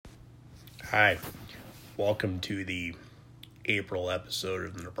Hi, welcome to the April episode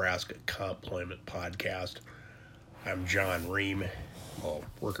of the Nebraska Comp Employment Podcast. I'm John Ream, a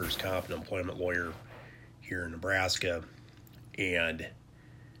workers' comp and employment lawyer here in Nebraska, and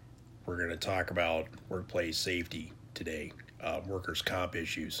we're going to talk about workplace safety today, workers' comp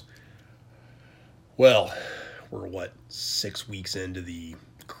issues. Well, we're 6 weeks into the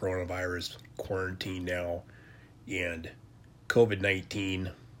coronavirus quarantine now, and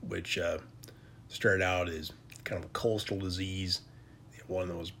COVID-19, which started out as kind of a coastal disease, one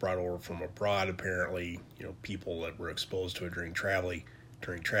that was brought over from abroad. Apparently, people that were exposed to it during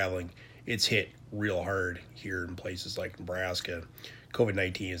traveling, it's hit real hard here in places like Nebraska.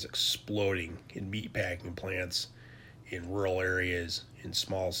 COVID-19 is exploding in meatpacking plants, in rural areas, in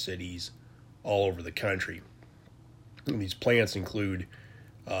small cities, all over the country. And these plants include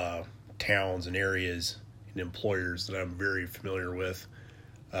towns and areas and employers that I'm very familiar with.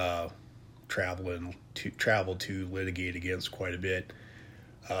 Travel to litigate against quite a bit.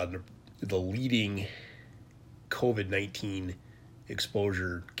 The leading COVID-19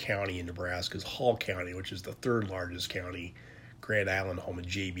 exposure county in Nebraska is Hall County, which is the third largest county. Grand Island, home of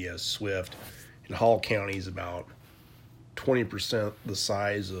JBS Swift. And Hall County is about 20% the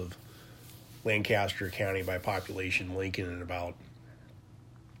size of Lancaster County by population, Lincoln, and about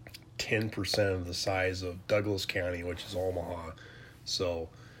 10% of the size of Douglas County, which is Omaha. So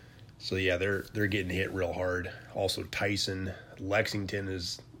yeah, they're getting hit real hard. Also Tyson, Lexington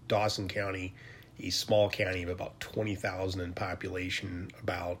is Dawson County, a small county of about 20,000 in population,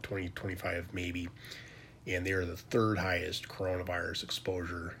 about 25 maybe, and they're the third highest coronavirus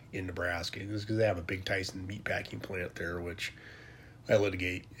exposure in Nebraska. This is because they have a big Tyson meatpacking plant there, which I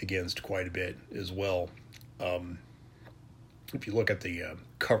litigate against quite a bit as well. If you look at the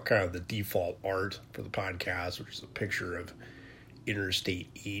kind of the default art for the podcast, which is a picture of Interstate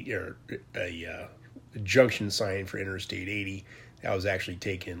 80, or a junction sign for Interstate 80, that was actually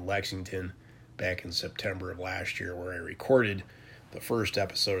taken in Lexington back in September of last year, where I recorded the first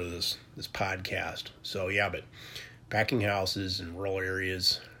episode of this podcast. So yeah, but packing houses in rural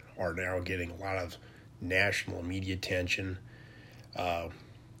areas are now getting a lot of national media attention,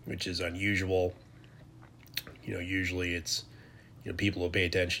 which is unusual. Usually it's people who pay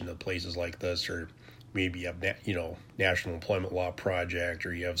attention to places like this, or maybe you have National Employment Law Project,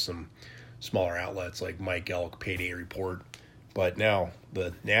 or you have some smaller outlets like Mike Elk, Payday Report. But now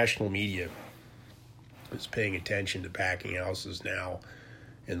the national media is paying attention to packing houses now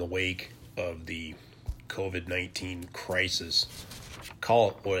in the wake of the COVID-19 crisis. Call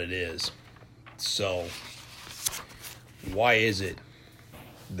it what it is. So why is it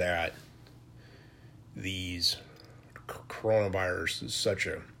that these coronavirus is such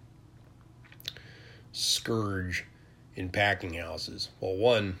a scourge in packing houses? Well,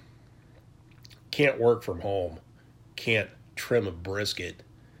 one, can't work from home, can't trim a brisket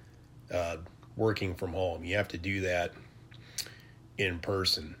working from home. You have to do that in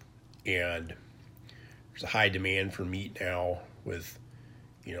person, and there's a high demand for meat now with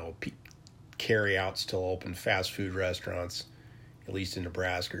carry out still open, fast food restaurants, at least in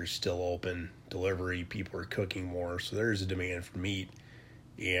Nebraska, are still open. Delivery, people are cooking more, so there's a demand for meat,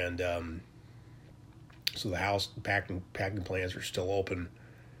 and so the packing plants are still open,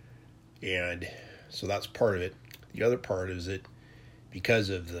 and so that's part of it. The other part is that because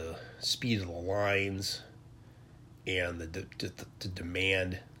of the speed of the lines and the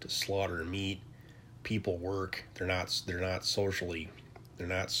demand to slaughter meat, people work. They're not socially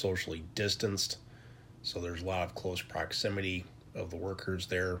distanced, so there's a lot of close proximity of the workers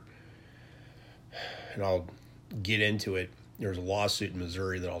there. And I'll get into it. There's a lawsuit in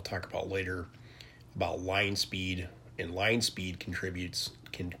Missouri that I'll talk about later about line speed, and line speed can contribute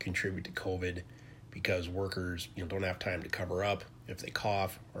to COVID because workers don't have time to cover up if they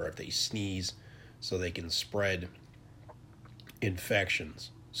cough or if they sneeze, so they can spread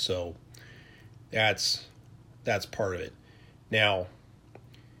infections. So that's part of it. Now,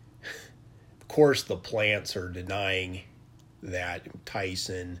 of course, the plants are denying that.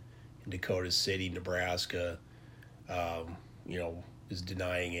 Tyson in Dakota City, Nebraska, is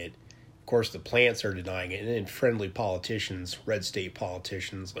denying it. Of course, the plants are denying it, and then friendly politicians, red state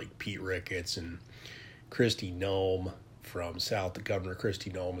politicians like Pete Ricketts and Kristi Noem Governor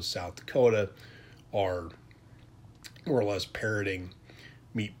Kristi Noem of South Dakota, are more or less parroting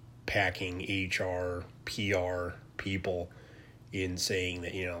meat packing HR, PR people in saying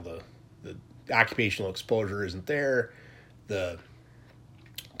that the occupational exposure isn't there. The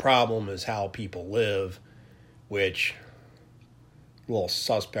problem is how people live, which a little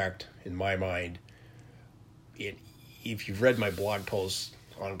suspect in my mind. If you've read my blog posts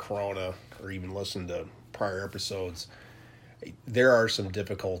on Corona or even listen to prior episodes, there are some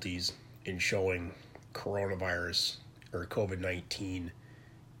difficulties in showing coronavirus or COVID-19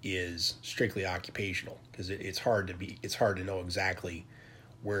 is strictly occupational, because it's hard to know exactly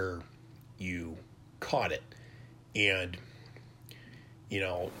where you caught it. And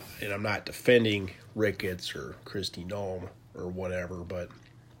and I'm not defending Ricketts or Kristi Noem or whatever, but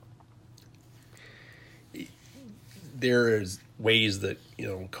there is ways that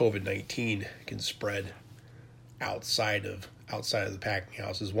COVID-19 can spread outside of the packing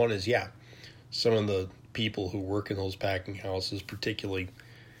houses. One is, some of the people who work in those packing houses, particularly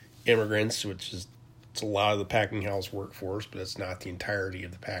immigrants, which is it's a lot of the packing house workforce, but it's not the entirety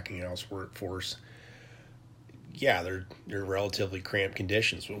of the packing house workforce. Yeah, they're relatively cramped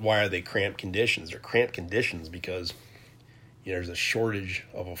conditions. But why are they cramped conditions? They're cramped conditions because there's a shortage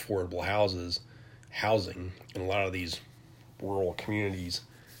of affordable housing in a lot of these rural communities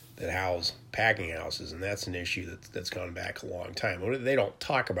that house packing houses, and that's an issue that's gone back a long time. They don't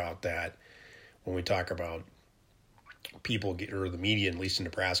talk about that when we talk about people or the media, at least in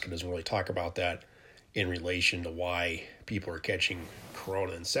Nebraska, doesn't really talk about that in relation to why people are catching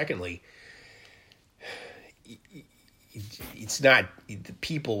corona. And secondly, it's not the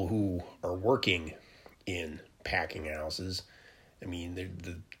people who are working in packing houses. I mean,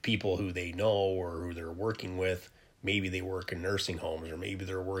 the people who they know or who they're working with, maybe they work in nursing homes or maybe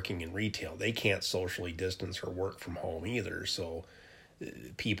they're working in retail. They can't socially distance or work from home either. So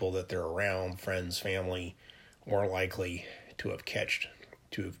people that they're around, friends, family, more likely to have to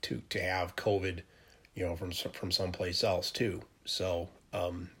have COVID, from someplace else too. So,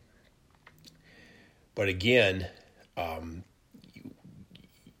 but again,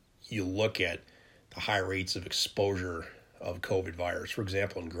 you look at the high rates of exposure of COVID virus. For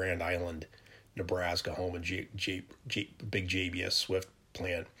example, in Grand Island, Nebraska, home of big JBS Swift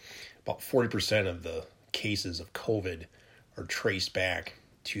plant, about 40% of the cases of COVID are traced back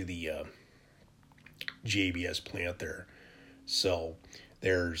to the JBS plant there. So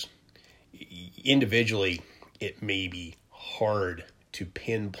there's individually, it may be hard to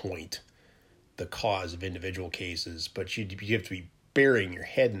pinpoint the cause of individual cases, but you have to be burying your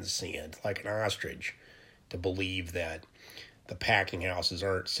head in the sand like an ostrich to believe that the packing houses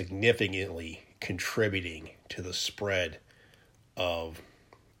aren't significantly contributing to the spread of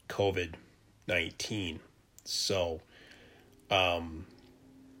COVID-19. So I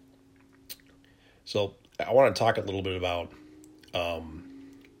want to talk a little bit about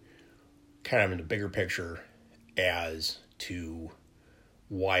kind of in the bigger picture as to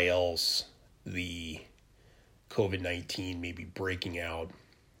why else the COVID-19 may be breaking out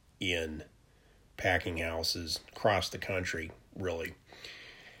in packing houses across the country, really.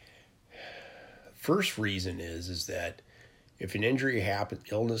 First reason is that if an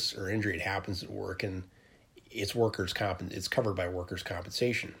illness or injury happens at work, and it's covered by workers'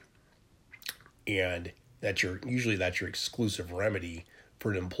 compensation, and usually that's your exclusive remedy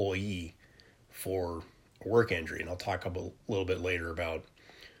for an employee for a work injury. And I'll talk a little bit later about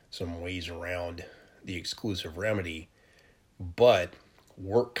some ways around the exclusive remedy. But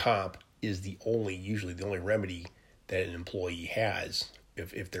work comp is usually the only remedy that an employee has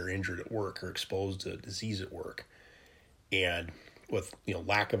if they're injured at work or exposed to a disease at work. And with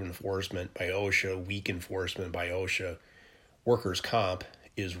lack of enforcement by OSHA, weak enforcement by OSHA, workers'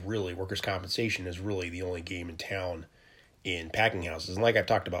 compensation is really the only game in town in packing houses. And like I've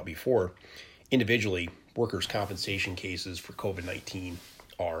talked about before, individually, workers' compensation cases for COVID-19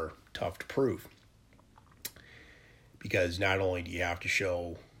 are tough to prove, because not only do you have to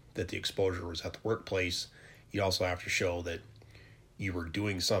show that the exposure was at the workplace, you also have to show that you were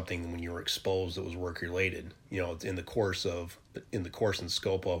doing something when you were exposed that was work-related. It's in the course and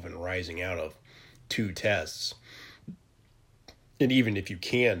scope of and arising out of 2 tests. And even if you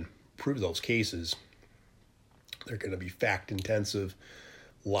can prove those cases, they're going to be fact-intensive,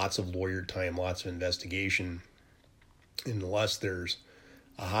 lots of lawyer time, lots of investigation. And unless there's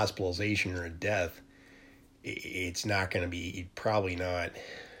a hospitalization or a death, it's not going to be probably not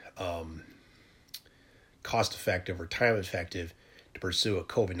cost-effective or time-effective to pursue a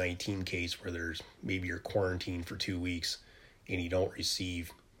COVID-19 case where maybe you're quarantined for 2 weeks and you don't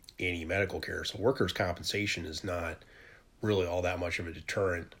receive any medical care. So workers' compensation is not really all that much of a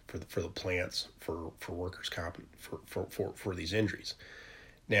deterrent for the plants for workers' comp for these injuries.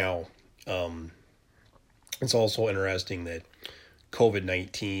 Now, it's also interesting that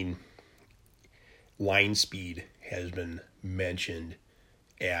COVID-19 line speed has been mentioned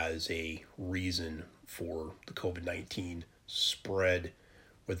as a reason for the COVID-19 spread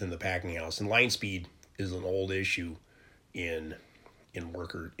within the packing house. And line speed is an old issue in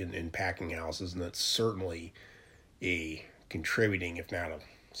in packing houses, and that's certainly a contributing, if not a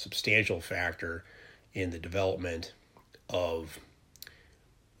substantial factor in the development of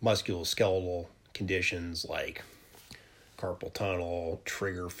musculoskeletal conditions like carpal tunnel,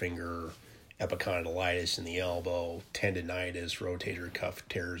 trigger finger, epicondylitis in the elbow, tendonitis, rotator cuff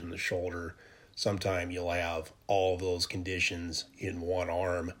tears in the shoulder. Sometime you'll have all of those conditions in one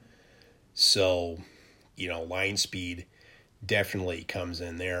arm. So, line speed definitely comes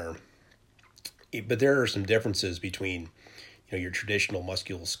in there. But there are some differences between, your traditional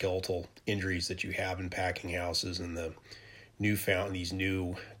musculoskeletal injuries that you have in packing houses and these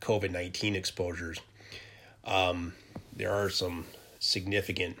new COVID-19 exposures. There are some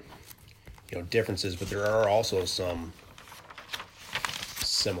significant, differences, but there are also some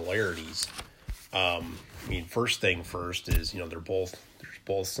similarities. First thing first is, there's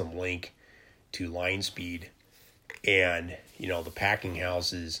both some link to line speed, and the packing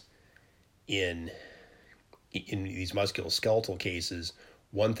houses in these musculoskeletal cases.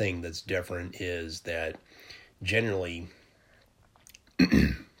 One thing that's different is that generally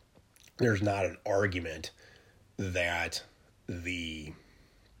there's not an argument that at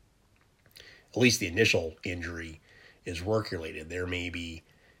least the initial injury is work related. There may be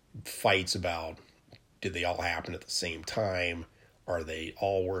fights about, did they all happen at the same time? Are they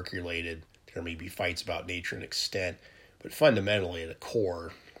all work related? There may be fights about nature and extent, but fundamentally at the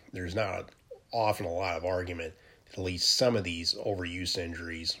core, there's not often a lot of argument that at least some of these overuse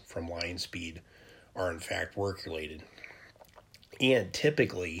injuries from line speed are in fact work related. And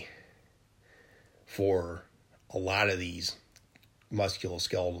typically for a lot of these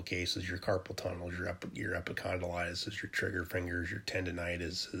musculoskeletal cases, your carpal tunnels, your epicondylitis, your trigger fingers, your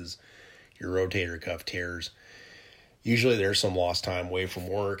tendonitis, your rotator cuff tears, usually there's some lost time away from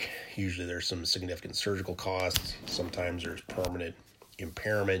work. Usually there's some significant surgical costs. Sometimes there's permanent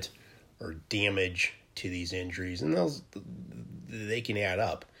impairment or damage to these injuries, and they can add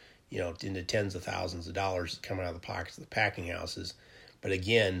up, into tens of thousands of dollars coming out of the pockets of the packing houses. But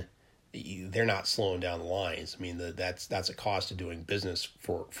again, they're not slowing down the lines. That's a cost of doing business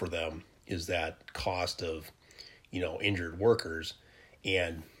for them, is that cost of, injured workers.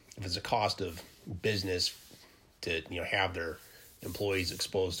 And if it's a cost of business to, have their employees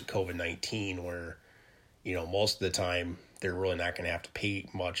exposed to COVID-19, where, most of the time they're really not going to have to pay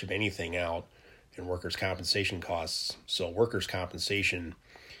much of anything out in workers' compensation costs. So workers' compensation,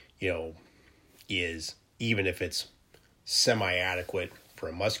 is, even if it's semi-adequate for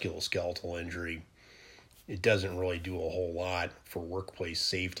a musculoskeletal injury, it doesn't really do a whole lot for workplace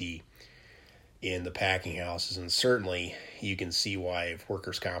safety in the packing houses. And certainly you can see why, if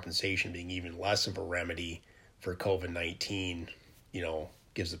workers' compensation being even less of a remedy for COVID-19,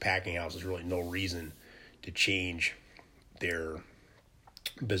 gives the packing houses really no reason to change their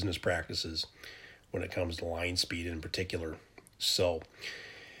business practices when it comes to line speed in particular. So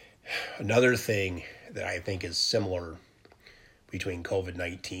another thing that I think is similar between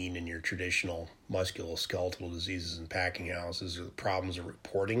COVID-19 and your traditional musculoskeletal diseases in packing houses are the problems of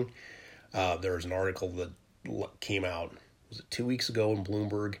reporting. There was an article that came out, was it 2 weeks ago in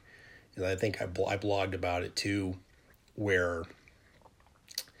Bloomberg? And I think I blogged about it too, where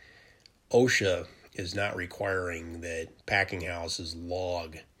OSHA is not requiring that packing houses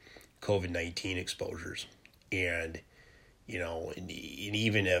log COVID-19 exposures. And, and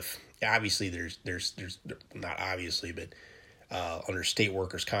even if, obviously there's not obviously, but under state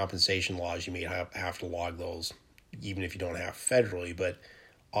workers' compensation laws, you may have to log those even if you don't have federally. But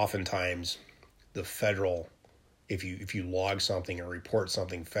oftentimes the federal, if you log something or report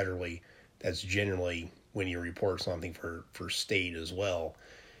something federally, that's generally when you report something for state as well.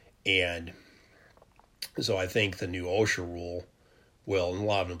 And so I think the new OSHA rule will, and a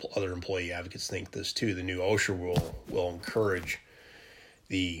lot of other employee advocates think this too, the new OSHA rule will encourage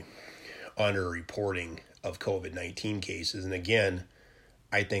the underreporting of COVID-19 cases. And again,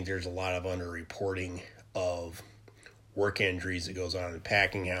 I think there's a lot of underreporting of work injuries that goes on in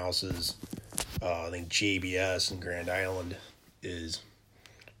packing houses. I think JBS and Grand Island is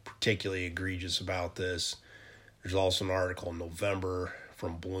particularly egregious about this. There's also an article in November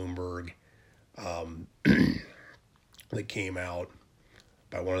from Bloomberg that came out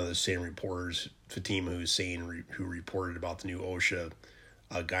by one of the same reporters, Fatima Hussein, who reported about the new OSHA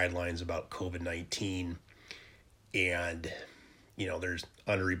guidelines about COVID-19. And, there's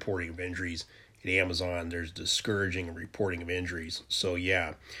underreporting of injuries. At Amazon, there's discouraging reporting of injuries. So,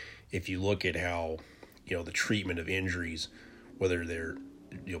 yeah, if you look at how, the treatment of injuries, whether they're,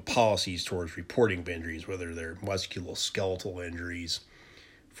 policies towards reporting of injuries, whether they're musculoskeletal injuries,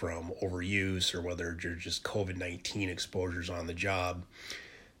 from overuse or whether they're just COVID-19 exposures on the job,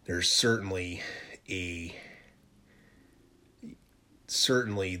 there's certainly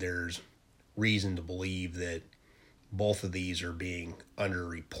there's reason to believe that both of these are being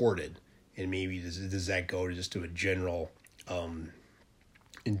underreported. And maybe does that go just to a general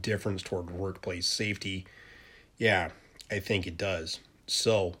indifference toward workplace safety? Yeah, I think it does.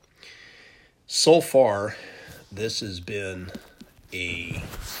 So far, this has been a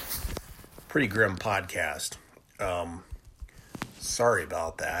pretty grim podcast. Sorry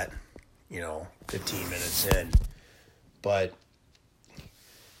about that, 15 minutes in. But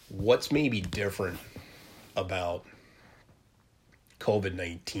what's maybe different about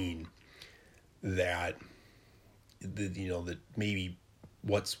COVID-19 that maybe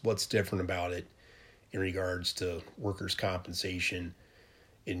what's different about it in regards to workers' compensation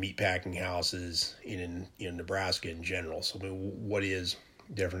in meatpacking houses in Nebraska in general. So what is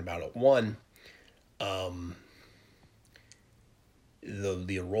different about it? One,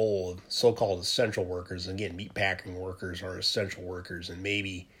 the role of so-called essential workers. Again, meatpacking workers are essential workers, and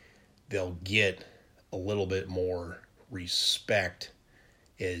maybe they'll get a little bit more respect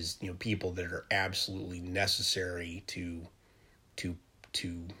as people that are absolutely necessary to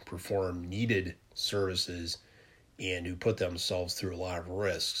perform needed services and who put themselves through a lot of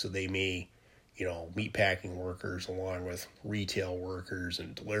risk. So they may, meatpacking workers along with retail workers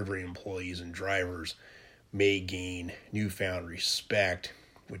and delivery employees and drivers may gain newfound respect,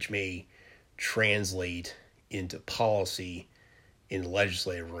 which may translate into policy in the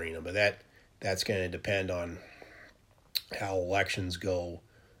legislative arena. But that's going to depend on how elections go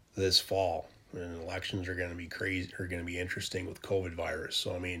this fall. And elections are going to be crazy, are going to be interesting with COVID virus.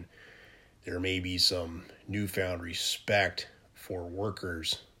 So, there may be some newfound respect for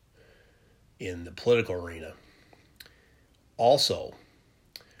workers in the political arena. Also,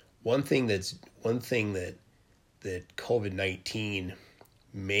 one thing that COVID-19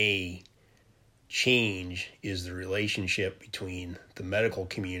 may change is the relationship between the medical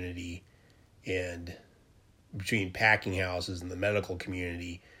community and between packing houses and the medical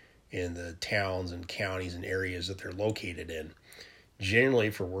community in the towns and counties and areas that they're located in. Generally,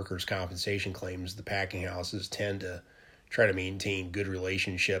 for workers' compensation claims, the packing houses tend to try to maintain good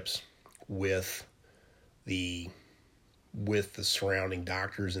relationships with the surrounding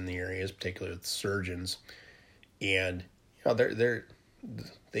doctors in the areas, particularly with surgeons, and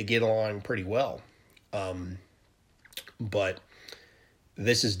they get along pretty well. But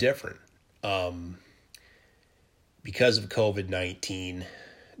this is different. Because of COVID-19,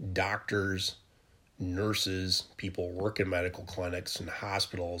 doctors, nurses, people who work in medical clinics and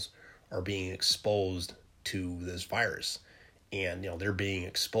hospitals are being exposed to this virus. And, they're being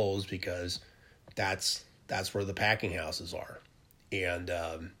exposed because that's where the packing houses are. And,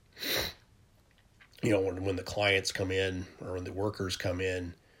 when the clients come in or when the workers come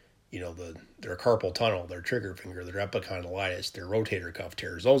in, their carpal tunnel, their trigger finger, their epicondylitis, their rotator cuff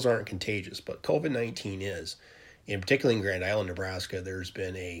tears, those aren't contagious, but COVID-19 is. And particularly in Grand Island, Nebraska, there's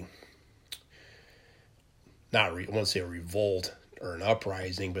been I won't say a revolt or an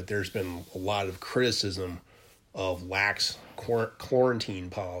uprising, but there's been a lot of criticism of lax quarantine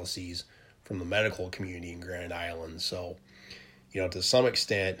policies from the medical community in Grand Island. So, to some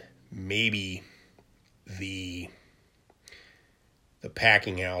extent, maybe the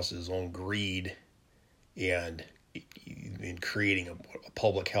packing house's own greed and in creating a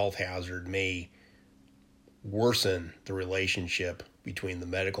public health hazard may worsen the relationship between the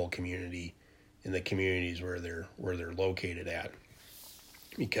medical community and the communities where they're located at,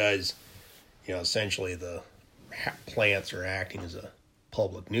 because essentially the plants are acting as a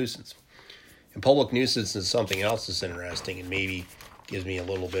public nuisance. And public nuisance is something else that's interesting and maybe gives me a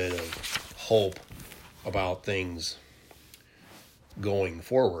little bit of hope about things going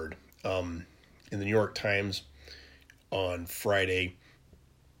forward. In the New York Times on Friday,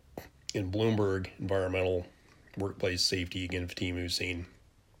 in Bloomberg, Environmental Workplace Safety, again, Fatim Husain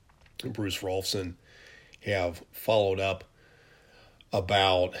and Bruce Rolfson have followed up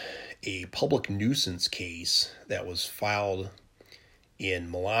about a public nuisance case that was filed in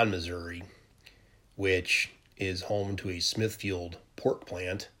Milan, Missouri, which is home to a Smithfield pork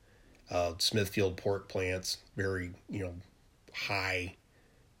plant. Smithfield pork plants, very, high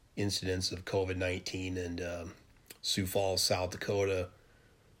incidence of COVID-19, and Sioux Falls, South Dakota,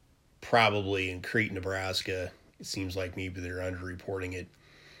 probably in Crete, Nebraska. It seems like maybe they're underreporting it.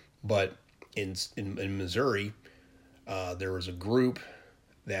 But in Missouri, there was a group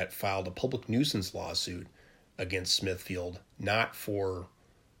that filed a public nuisance lawsuit against Smithfield, not for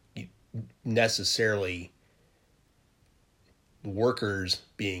necessarily workers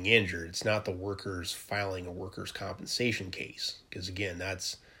being injured. It's not the workers filing a workers' compensation case, because again,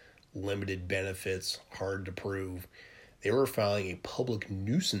 that's limited benefits, hard to prove. They were filing a public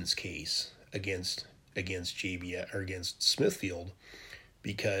nuisance case against JBS or against Smithfield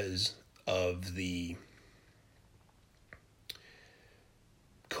because of the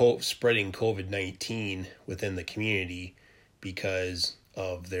spreading COVID-19 within the community because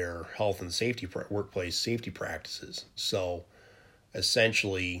of their health and safety workplace safety practices. So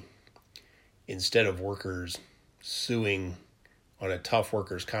essentially, instead of workers suing on a tough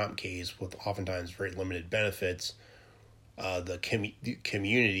workers' comp case with oftentimes very limited benefits, the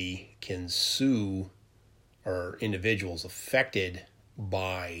community can sue, or individuals affected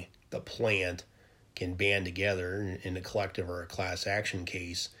by the plant can band together in a collective or a class action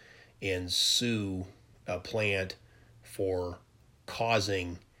case and sue a plant for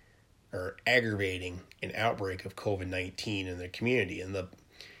causing or aggravating an outbreak of COVID-19 in the community. And the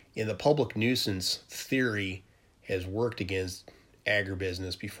public nuisance theory has worked against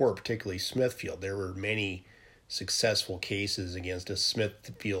agribusiness before, particularly Smithfield. There were many successful cases against a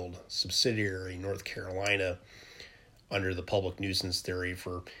Smithfield subsidiary in North Carolina under the public nuisance theory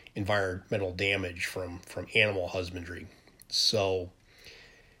for environmental damage from animal husbandry. So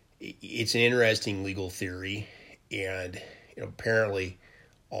it's an interesting legal theory, and apparently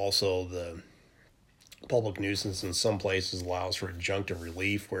also the public nuisance in some places allows for injunctive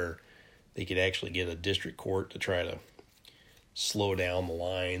relief where they could actually get a district court to try to slow down the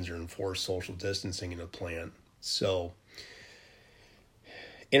lines or enforce social distancing in a plant. So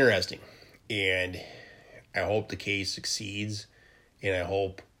interesting, and I hope the case succeeds, and I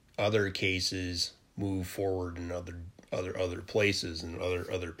hope other cases move forward in other places and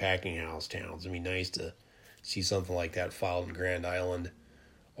other packing house towns. It'd be nice to see something like that filed in Grand Island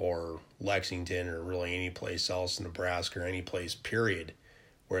or Lexington or really any place else in Nebraska or any place, period,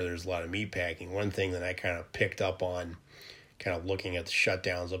 where there's a lot of meat packing. One thing that I kind of picked up on, kind of looking at the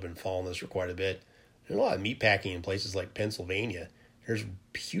shutdowns, I've been following this for quite a bit. There's a lot of meat packing in places like Pennsylvania. There's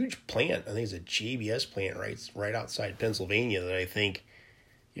a huge plant, I think it's a JBS plant right outside Pennsylvania, that I think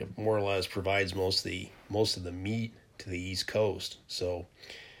more or less provides most of the meat to the East Coast. So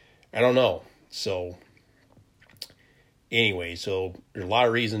I don't know. So anyway, so there's a lot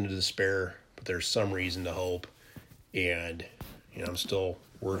of reason to despair, but there's some reason to hope. And I'm still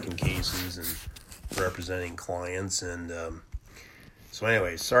working cases and representing clients. And so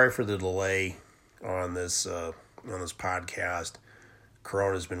anyway, sorry for the delay on this podcast.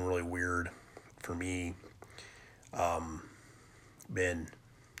 Corona's been really weird for me.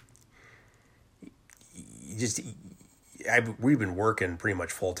 We've been working pretty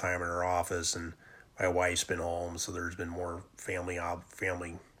much full time in our office, and my wife's been home, so there's been more family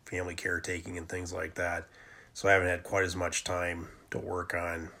caretaking and things like that. So I haven't had quite as much time to work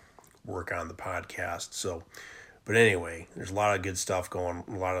on the podcast. So, but anyway, there's a lot of good stuff going,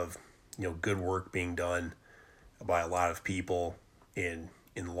 a lot of good work being done by a lot of people in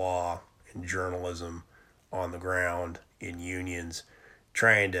law, in journalism, on the ground, in unions,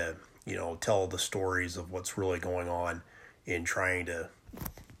 trying to tell the stories of what's really going on, and trying to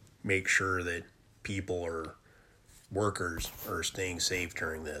make sure that people or workers are staying safe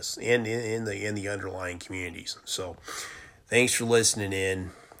during this, and in the underlying communities. So thanks for listening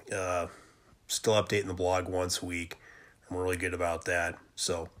in. Still updating the blog once a week. I'm really good about that.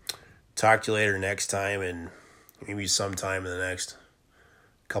 So talk to you later next time, and maybe sometime in the next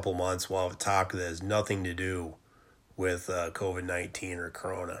couple months we'll have a talk that has nothing to do with COVID-19 or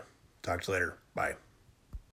Corona. Talk to you later. Bye.